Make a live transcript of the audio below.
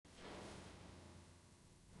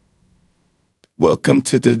Welcome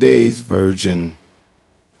to today's version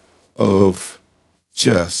of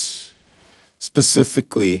chess.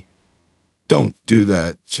 Specifically, don't do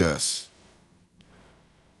that chess.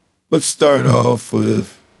 Let's start off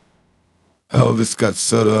with how this got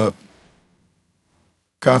set up.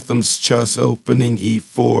 Gotham's chess opening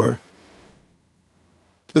e4.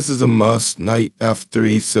 This is a must, knight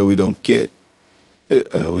f3, so we don't get it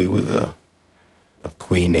early with a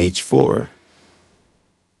queen h4.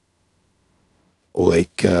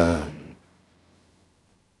 Like,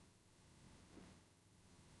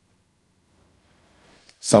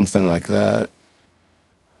 something like that.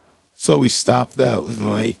 So we stop that with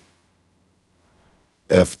knight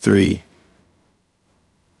f3.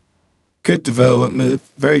 Good development,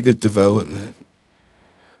 very good development.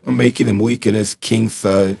 I'm making him weaken his king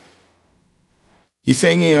side. He's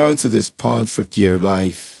hanging on to this pawn for dear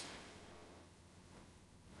life.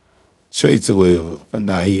 Trades away a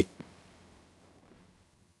knight.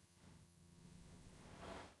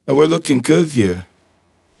 And we're looking good here.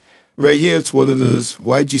 Right here, it's one of those,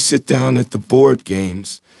 why'd you sit down at the board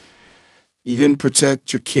games? You didn't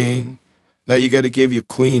protect your king. Now you got to give your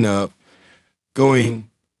queen up. Going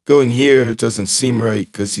here doesn't seem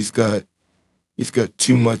right because he's got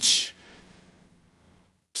too much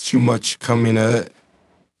coming at,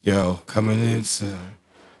 coming in. So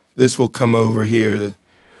this will come over here to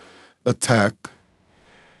attack.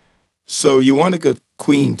 So you want to go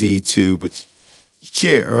queen d2, but you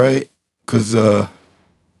can't, right? Because,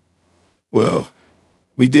 well,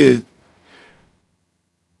 we did.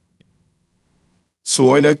 So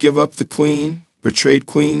why not give up the queen? Betrayed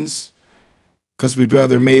queens? Because we'd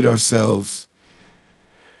rather mate ourselves.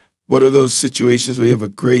 What are those situations where you have a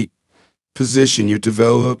great position, you're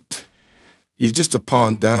developed, you're just a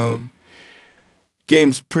pawn down.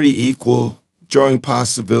 Game's pretty equal, drawing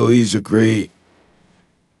possibilities are great,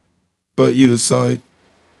 but you decide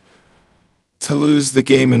to lose the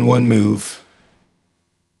game in one move.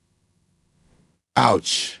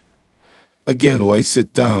 Ouch. Again, why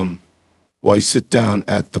sit down? Why sit down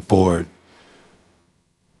at the board?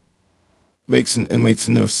 It makes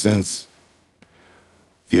no sense.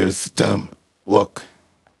 Here's look,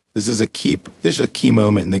 this is a key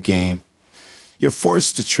moment in the game. You're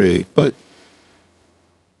forced to trade, but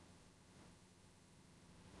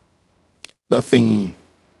nothing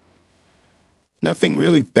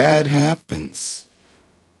really bad happens.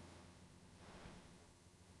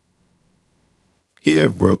 Here,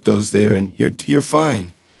 broke those there, and you're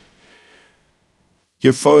fine.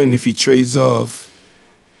 You're fine if he trades off.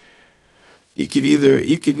 You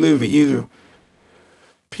could live either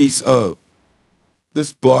piece up.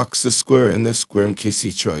 This blocks the square and this square in case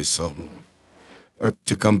he tries something. Or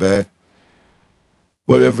to come back.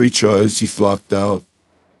 Whatever he tries, he's locked out.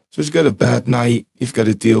 So he's got a bad knight he's got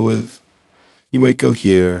to deal with. You might go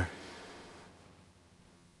here.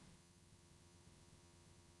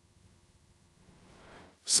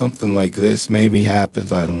 Something like this maybe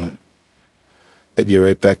happens, I don't know. And you're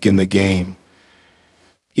right back in the game.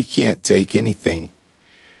 You can't take anything.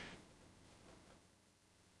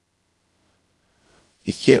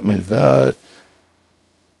 You can't move out.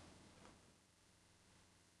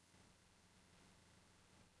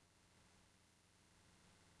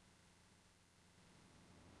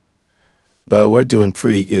 But we're doing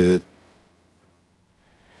pretty good.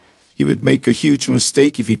 He would make a huge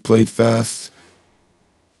mistake if he played fast.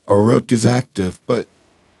 Our rook is active, but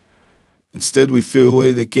instead we threw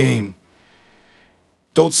away the game.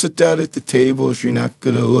 Don't sit down at the table if you're not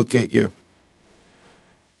going to look at your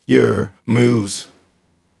moves.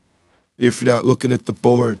 If you're not looking at the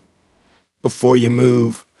board before you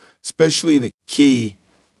move, especially the key,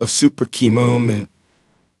 a super key moment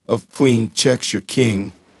of queen checks your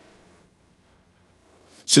king.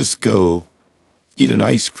 Just go eat an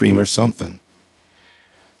ice cream or something.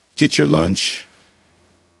 Get your lunch.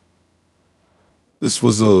 This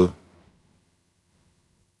was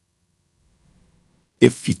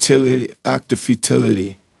act of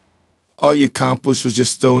futility. All you accomplished was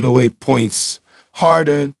just throwing away points,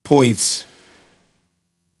 hard-earned points.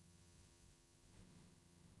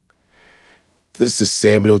 This is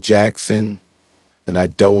Samuel Jackson, and I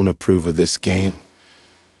don't approve of this game.